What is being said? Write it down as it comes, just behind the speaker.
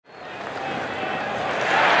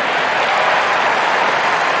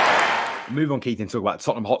Move on, Keith, and talk about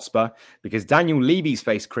Tottenham Hotspur, because Daniel Levy's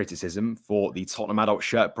faced criticism for the Tottenham adult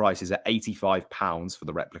shirt prices at £85 for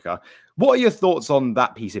the replica. What are your thoughts on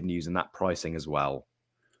that piece of news and that pricing as well?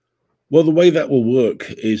 Well, the way that will work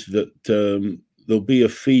is that there'll be a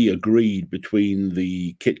fee agreed between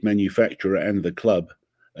the kit manufacturer and the club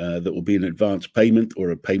that will be an advance payment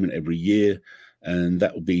or a payment every year. And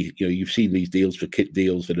that will be, you've seen these deals for kit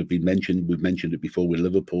deals that have been mentioned. We've mentioned it before with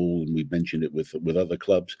Liverpool, and we've mentioned it with other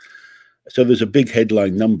clubs. So there's a big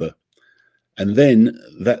headline number. And then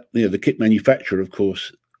that, the kit manufacturer, of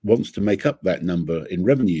course, wants to make up that number in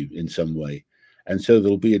revenue in some way. And so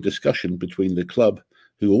there'll be a discussion between the club,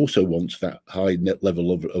 who also wants that high net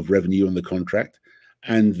level of revenue on the contract,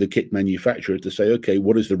 and the kit manufacturer to say, okay,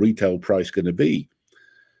 what is the retail price going to be?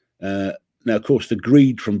 Now, of course, the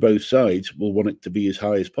greed from both sides will want it to be as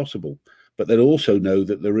high as possible, but they'll also know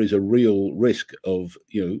that there is a real risk of,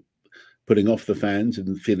 putting off the fans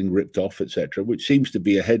and feeling ripped off, etc., which seems to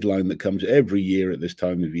be a headline that comes every year at this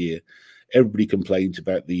time of year. Everybody complains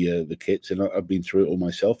about the kits, and I've been through it all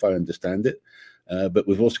myself. I understand it, but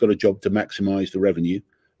we've also got a job to maximise the revenue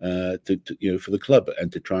for the club,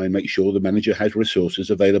 and to try and make sure the manager has resources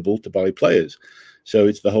available to buy players. So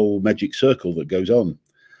it's the whole magic circle that goes on.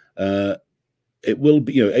 It will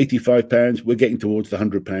be, £85. We're getting towards the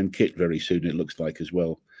 £100 kit very soon, it looks like, as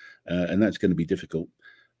well. And that's going to be difficult.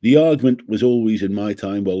 The argument was always in my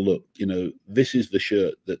time, well, look, this is the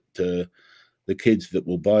shirt that the kids that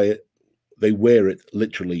will buy it, they wear it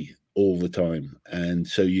literally all the time. And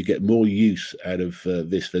so you get more use out of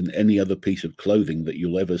this than any other piece of clothing that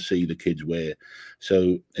you'll ever see the kids wear.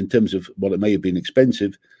 So in terms of what it may have been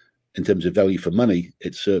expensive, in terms of value for money,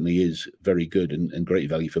 it certainly is very good and great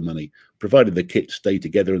value for money, provided the kits stay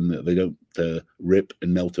together and that they don't rip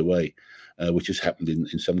and melt away, which has happened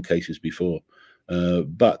in some cases before.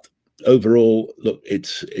 But overall, look,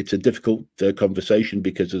 it's a difficult conversation,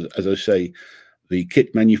 because, as I say, the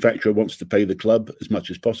kit manufacturer wants to pay the club as much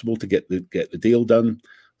as possible to get the deal done.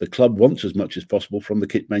 The club wants as much as possible from the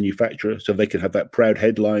kit manufacturer, so they can have that proud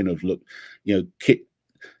headline of, look,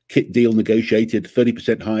 kit deal negotiated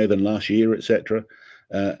 30% higher than last year, etc.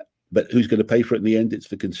 But who's going to pay for it in the end? It's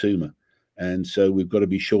the consumer. And so we've got to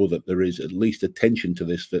be sure that there is at least attention to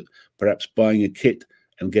this, that perhaps buying a kit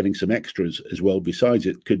and getting some extras as well besides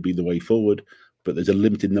it could be the way forward. But there's a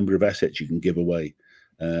limited number of assets you can give away.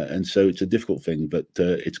 And so it's a difficult thing, but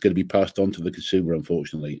it's going to be passed on to the consumer,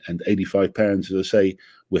 unfortunately. And £85, as I say,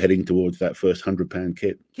 we're heading towards that first £100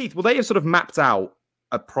 kit. Keith, will they have sort of mapped out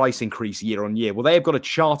a price increase year on year? Will they have got a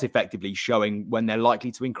chart effectively showing when they're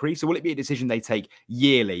likely to increase? Or will it be a decision they take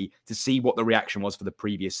yearly to see what the reaction was for the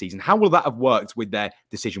previous season? How will that have worked with their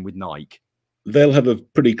decision with Nike? They'll have a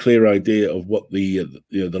pretty clear idea of what the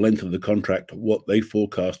length of the contract, what they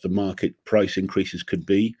forecast the market price increases could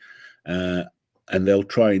be. And they'll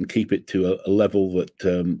try and keep it to a level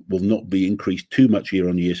that will not be increased too much year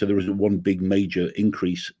on year. So there isn't one big major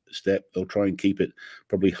increase step. They'll try and keep it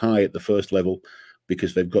probably high at the first level,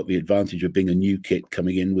 because they've got the advantage of being a new kit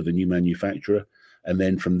coming in with a new manufacturer. And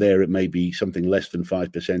then from there, it may be something less than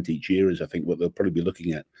 5% each year, is I think what they'll probably be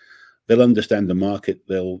looking at. They'll understand the market.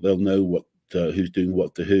 They'll know what who's doing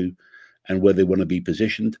what to who and where they want to be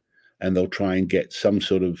positioned. And they'll try and get some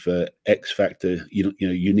sort of X factor,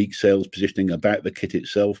 unique sales positioning about the kit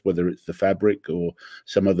itself, whether it's the fabric or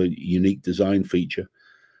some other unique design feature.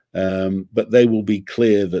 But they will be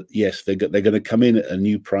clear that, yes, they're going to come in at a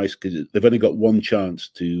new price, because they've only got one chance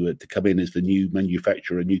to come in as the new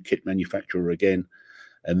manufacturer, new kit manufacturer again,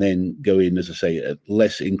 and then go in, as I say, at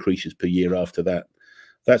less increases per year after that.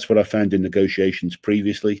 That's what I found in negotiations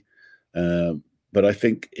previously. But I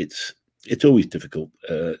think it's always difficult.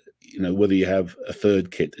 Whether you have a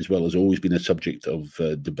third kit as well has always been a subject of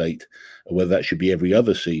debate, whether that should be every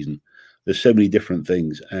other season. There's so many different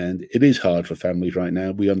things, and it is hard for families right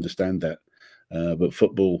now. We understand that. But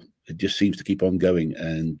football, it just seems to keep on going,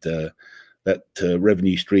 and that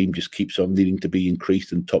revenue stream just keeps on needing to be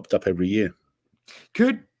increased and topped up every year.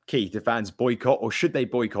 Could, Keith, the fans boycott, or should they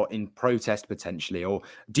boycott in protest potentially? Or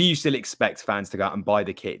do you still expect fans to go out and buy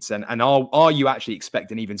the kits? And are you actually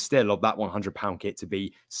expecting even still of that £100 kit to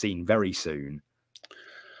be seen very soon?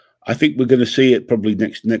 I think we're going to see it probably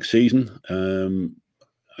next season.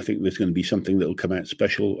 I think there's going to be something that will come out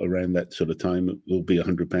special around that sort of time. It will be a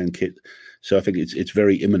 £100 kit. So I think it's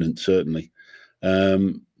very imminent, certainly.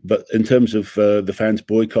 But in terms of the fans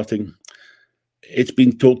boycotting, it's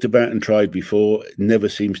been talked about and tried before. It never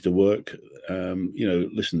seems to work.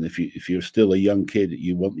 Listen, if you're still a young kid,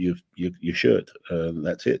 you want your shirt.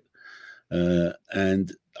 That's it.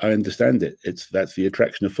 And I understand it. That's the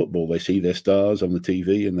attraction of football. They see their stars on the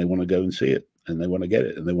TV and they want to go and see it, and they want to get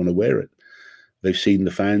it and they want to wear it. They've seen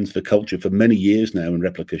the fans, the culture for many years now in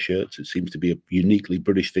replica shirts. It seems to be a uniquely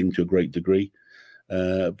British thing to a great degree.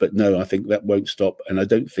 But no, I think that won't stop. And I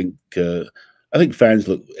don't think, I think fans,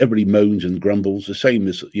 look, everybody moans and grumbles, the same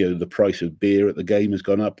as, the price of beer at the game has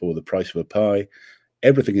gone up, or the price of a pie.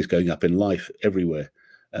 Everything is going up in life everywhere.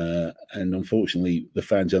 And unfortunately, the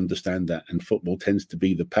fans understand that. And football tends to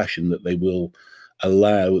be the passion that they will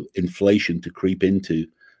allow inflation to creep into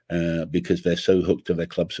because they're so hooked to their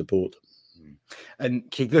club support. And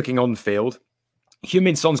keep looking on field.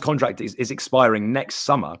 Heung-min Son's contract is expiring next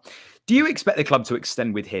summer. Do you expect the club to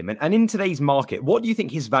extend with him? And in today's market, what do you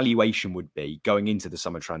think his valuation would be going into the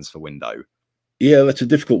summer transfer window? Yeah, that's a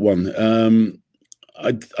difficult one.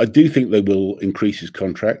 I do think they will increase his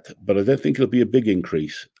contract, but I don't think it'll be a big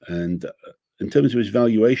increase. And in terms of his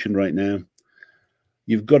valuation right now,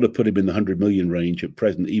 you've got to put him in the 100 million range at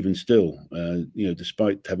present, even still,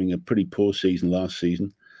 despite having a pretty poor season last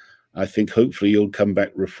season. I think hopefully he'll come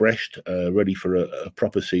back refreshed, ready for a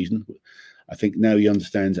proper season. I think now he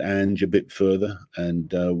understands Ange a bit further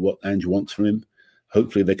and what Ange wants from him.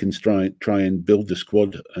 Hopefully they can try and build the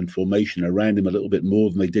squad and formation around him a little bit more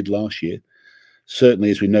than they did last year. Certainly,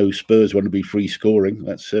 as we know, Spurs want to be free scoring.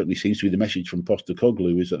 That certainly seems to be the message from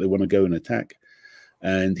Postecoglou, is that they want to go and attack.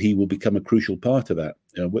 And he will become a crucial part of that.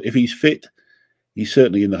 If he's fit, he's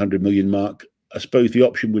certainly in the 100 million mark. I suppose the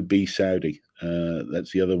option would be Saudi.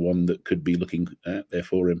 That's the other one that could be looking at there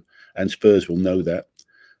for him. And Spurs will know that.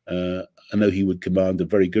 I know he would command a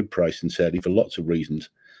very good price in Saudi for lots of reasons.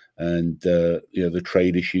 And, the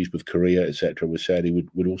trade issues with Korea, etc., with Saudi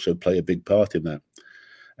would also play a big part in that.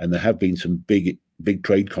 And there have been some big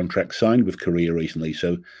trade contracts signed with Korea recently.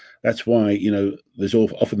 So that's why, there's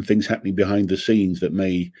often things happening behind the scenes that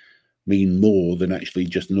may mean more than actually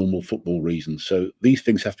just normal football reasons. So these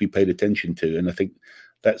things have to be paid attention to. And I think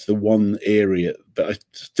that's the one area. But I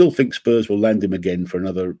still think Spurs will land him again for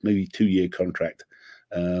another maybe 2-year contract.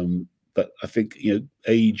 But I think,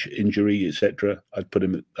 age, injury, etc., I'd put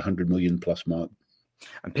him at the 100 million plus mark.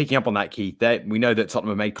 And picking up on that, Keith, we know that Tottenham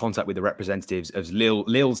have made contact with the representatives of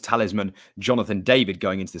Lille's talisman, Jonathan David,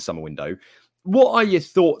 going into the summer window. What are your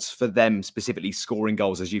thoughts for them specifically scoring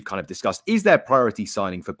goals, as you've kind of discussed? Is their priority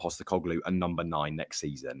signing for Postecoglou a number 9 next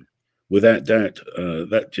season? Without doubt,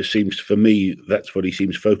 that just seems, for me, that's what he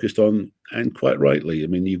seems focused on, and quite rightly. I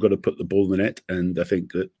mean, you've got to put the ball in the net, and I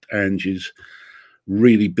think that Ange is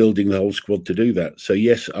really building the whole squad to do that. So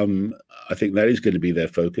yes, I think that is going to be their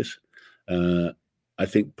focus. I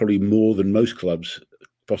think probably more than most clubs,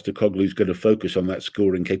 Postecoglou is going to focus on that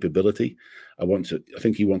scoring capability. I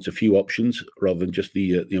think he wants a few options rather than just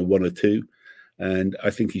the 1 or 2, and I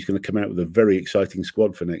think he's going to come out with a very exciting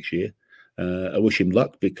squad for next year. I wish him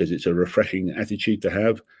luck because it's a refreshing attitude to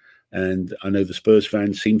have, and I know the Spurs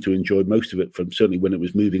fans seem to enjoy most of it, from certainly when it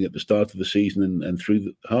was moving at the start of the season and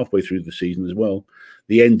through halfway through the season as well.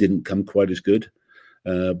 The end didn't come quite as good.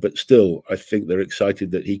 But still, I think they're excited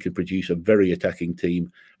that he could produce a very attacking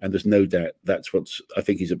team. And there's no doubt that's what I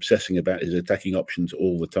think he's obsessing about, his attacking options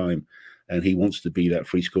all the time. And he wants to be that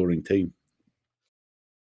free scoring team.